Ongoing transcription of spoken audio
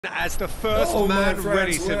As the first man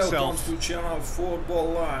readies himself. Welcome to Channel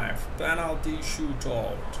Football Live. Penalty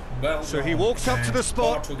shootout. Belgium So he walks up to the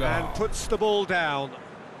spot Portugal. and puts the ball down.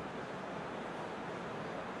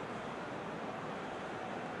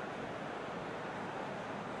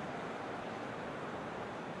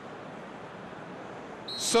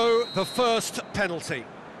 So the first penalty.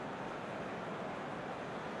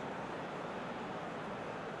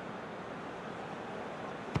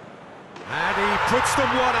 And he puts them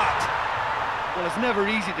one up. Well, it's never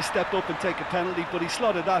easy to step up and take a penalty, but he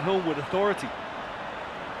slotted that home with authority.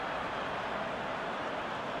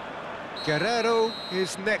 Guerrero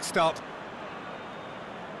is next up.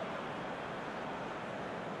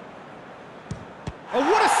 Oh,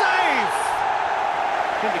 what a save!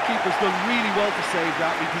 I think the keeper's done really well to save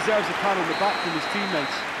that. He deserves a pat on the back from his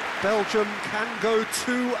teammates. Belgium can go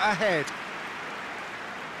 2 ahead.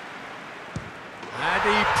 And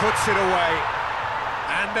he puts it away.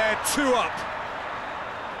 And they're 2 up.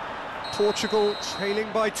 Portugal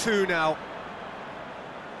trailing by 2 now.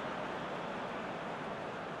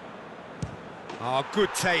 Oh,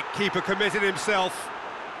 good take. Keeper committed himself.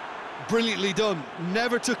 Brilliantly done.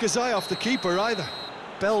 Never took his eye off the keeper either.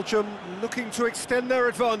 Belgium looking to extend their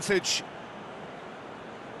advantage.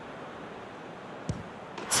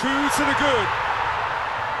 2 to the good.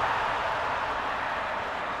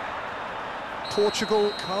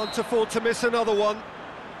 Portugal can't afford to miss another one.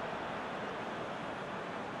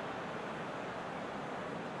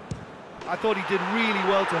 I thought he did really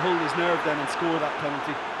well to hold his nerve then and score that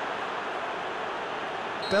penalty.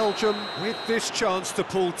 Belgium with this chance to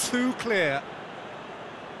pull 2 clear.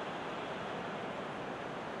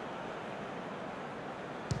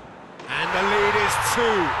 And the lead is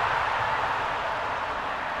 2.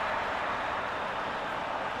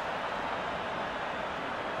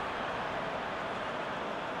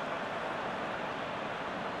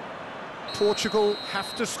 Portugal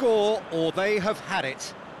have to score or they have had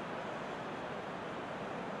it.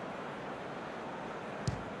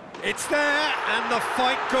 It's there and the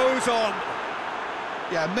fight goes on.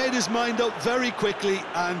 Yeah, made his mind up very quickly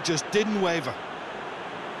and just didn't waver.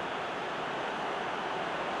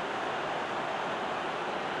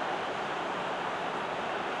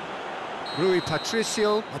 Rui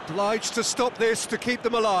Patricio obliged to stop this to keep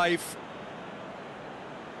them alive.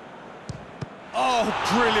 Oh,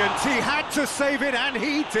 brilliant. He had to save it, and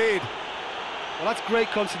he did. Well, that's great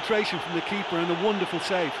concentration from the keeper and a wonderful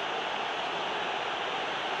save.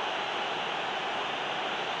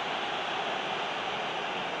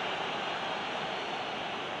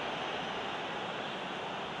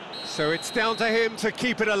 So it's down to him to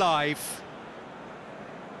keep it alive.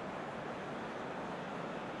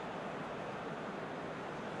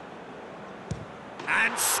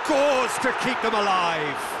 And scores to keep them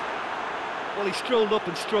alive. Well, he strolled up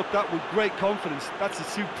and struck that with great confidence. That's a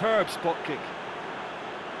superb spot kick.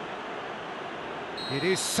 It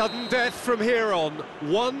is sudden death from here on.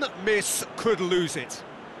 One miss could lose it.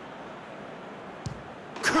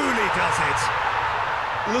 Cooley does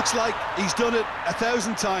it. Looks like he's done it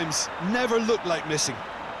 1,000 times. Never looked like missing.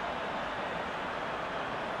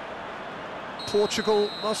 Portugal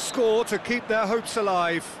must score to keep their hopes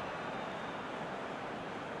alive.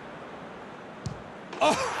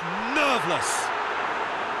 Oh, nerveless.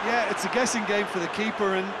 Yeah, it's a guessing game for the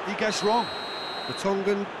keeper and he guessed wrong. The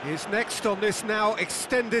Tongan is next on this now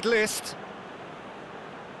extended list.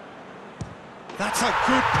 That's a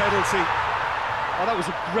good penalty. Oh, that was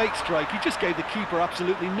a great strike. He just gave the keeper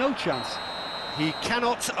absolutely no chance. He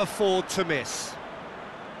cannot afford to miss.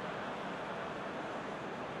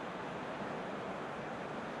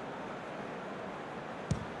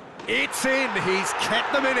 It's in, he's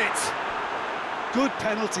kept them in it. Good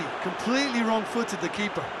penalty, completely wrong-footed the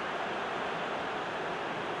keeper.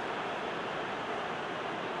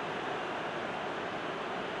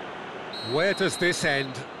 Where does this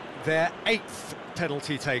end? Their 8th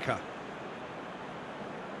penalty taker.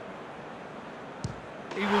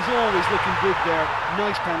 He was always looking good there.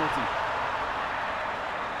 Nice penalty.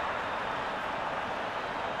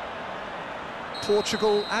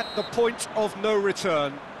 Portugal at the point of no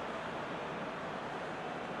return.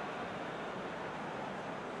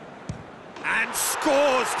 And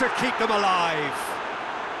scores to keep them alive.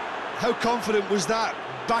 How confident was that?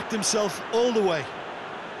 Backed himself all the way.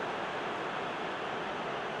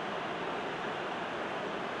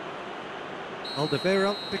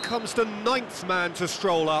 Alderweireld becomes the 9th man to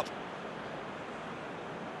stroll up.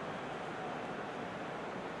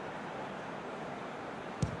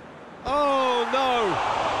 Oh, no!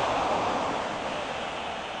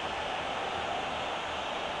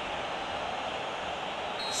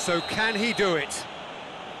 So can he do it?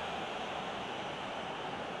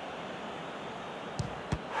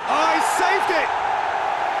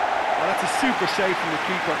 That's a super save from the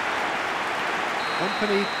keeper.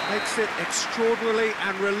 Company makes it extraordinarily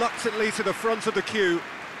and reluctantly to the front of the queue.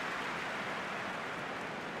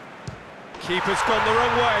 Keeper's gone the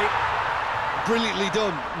wrong way. Brilliantly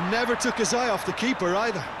done. Never took his eye off the keeper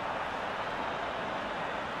either.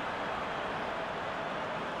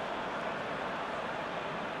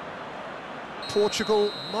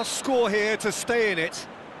 Portugal must score here to stay in it.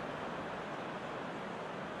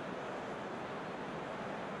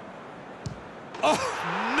 Oh,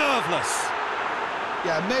 nerveless.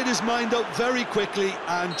 Yeah, made his mind up very quickly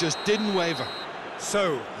and just didn't waver.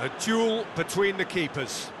 So, a duel between the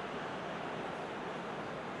keepers.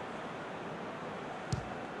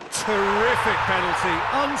 Terrific penalty,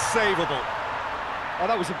 unsavable. Oh,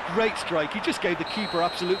 that was a great strike. He just gave the keeper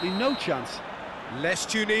absolutely no chance.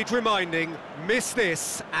 Lest you need reminding, miss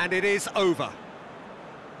this and it is over.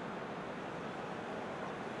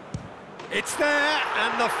 It's there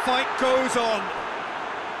and the fight goes on.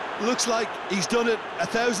 Looks like he's done it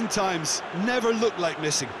 1,000 times. Never looked like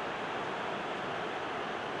missing.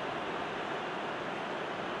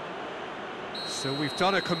 So we've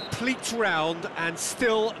done a complete round and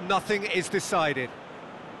still nothing is decided.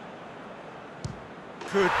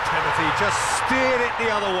 Good penalty, just steered it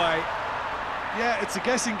the other way. Yeah, it's a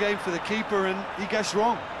guessing game for the keeper and he guessed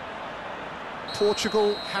wrong.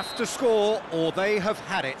 Portugal have to score or they have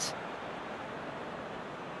had it.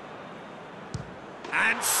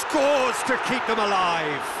 And scores to keep them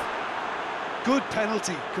alive. Good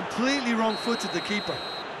penalty, completely wrong-footed the keeper.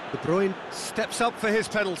 De Bruyne steps up for his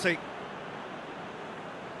penalty.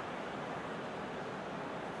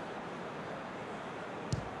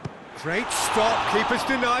 Great stop, keeper's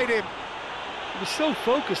denied him. He was so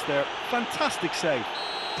focused there. Fantastic save.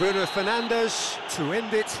 Bruno Fernandes to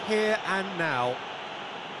end it here and now.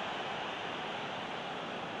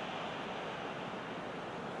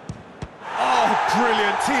 Oh,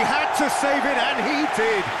 brilliant. He had to save it, and he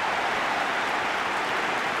did.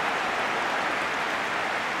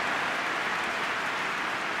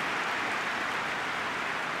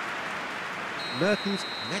 Mertens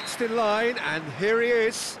next in line, and here he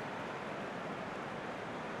is.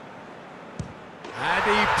 And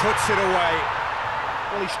he puts it away.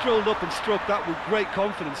 Well, he strolled up and struck that with great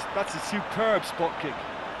confidence. That's a superb spot kick.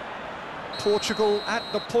 Portugal at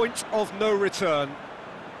the point of no return.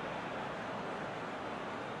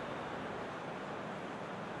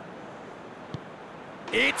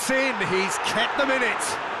 It's in, he's kept them in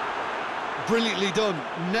it. Brilliantly done.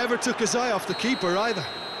 Never took his eye off the keeper either.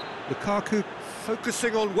 Lukaku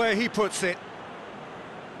focusing on where he puts it.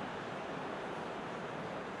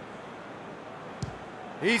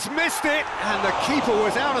 He's missed it, and the keeper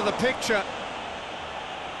was out of the picture.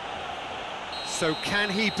 So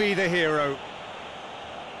can he be the hero?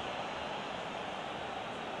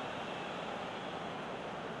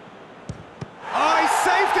 Oh, he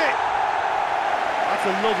saved it! That's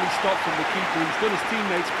a lovely stop from the keeper. He's done his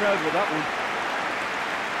teammates proud with that one.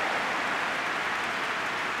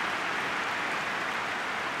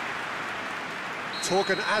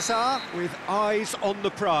 Torgan Hazard with eyes on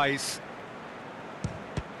the prize.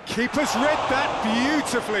 Keeper's read that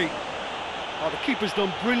beautifully. Oh, the keeper's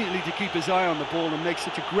done brilliantly to keep his eye on the ball and make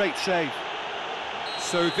such a great save.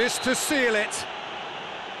 So this to seal it.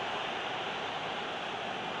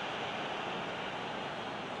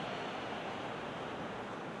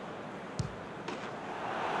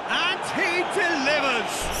 And he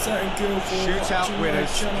delivers! Thank you for Shootout watching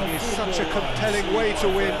winners. my channel It is such a Football compelling Live. way to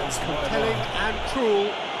win, Bye-bye. compelling and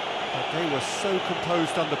cruel. But they were so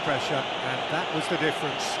composed under pressure, and that was the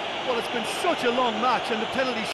difference. Well, it's been such a long match and the penalty